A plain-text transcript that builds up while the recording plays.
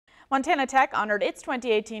Montana Tech honored its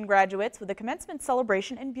 2018 graduates with a commencement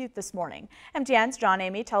celebration in Butte this morning. MTN's John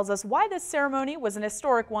Amy tells us why this ceremony was an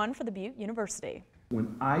historic one for the Butte University.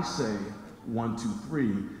 When I say 1, 2,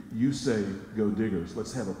 3, you say go Diggers.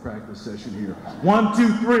 Let's have a practice session here. 1, 2,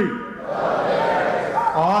 3. Go Diggers!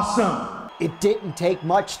 Awesome. It didn't take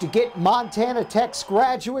much to get Montana Tech's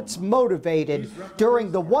graduates motivated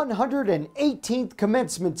during the 118th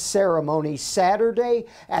commencement ceremony Saturday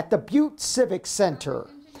at the Butte Civic Center.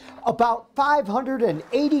 About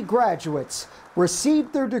 580 graduates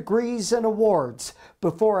received their degrees and awards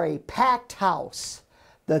before a packed house.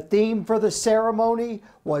 The theme for the ceremony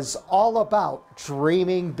was all about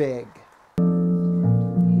dreaming big.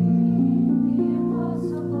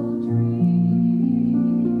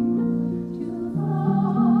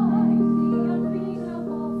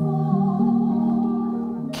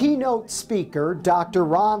 Keynote speaker Dr.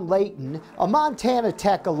 Ron Layton, a Montana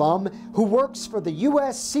Tech alum who works for the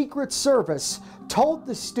U.S. Secret Service, told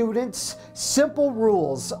the students simple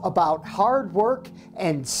rules about hard work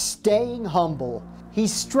and staying humble. He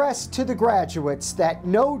stressed to the graduates that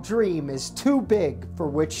no dream is too big for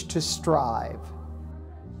which to strive.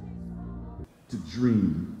 To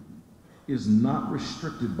dream is not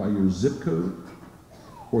restricted by your zip code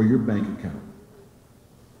or your bank account.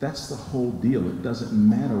 That's the whole deal. It doesn't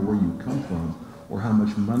matter where you come from or how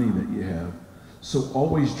much money that you have. So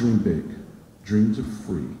always dream big. Dreams are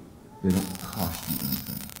free. They don't cost you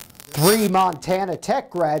anything. 3 Montana Tech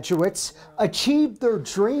graduates achieved their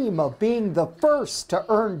dream of being the first to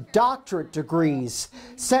earn doctorate degrees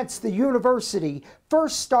since the university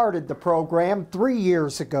first started the program 3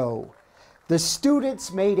 years ago. The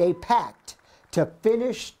students made a pact to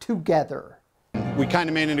finish together. We kind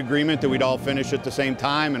of made an agreement that we'd all finish at the same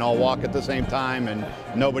time and all walk at the same time, and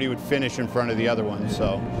nobody would finish in front of the other one,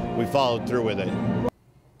 so we followed through with it.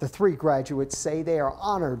 The 3 graduates say they are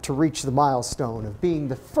honored to reach the milestone of being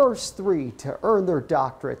the first 3 to earn their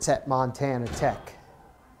doctorates at Montana Tech.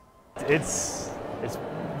 It's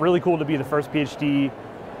really cool to be the first PhD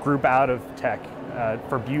group out of Tech,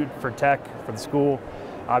 for Butte, for Tech, for the school,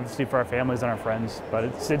 obviously for our families and our friends, but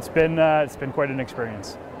it's been quite an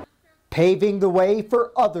experience. Paving the way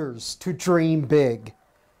for others to dream big.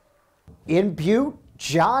 In Butte,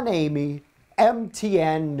 John Amy,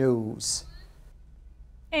 MTN News.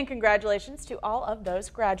 And congratulations to all of those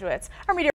graduates. Our media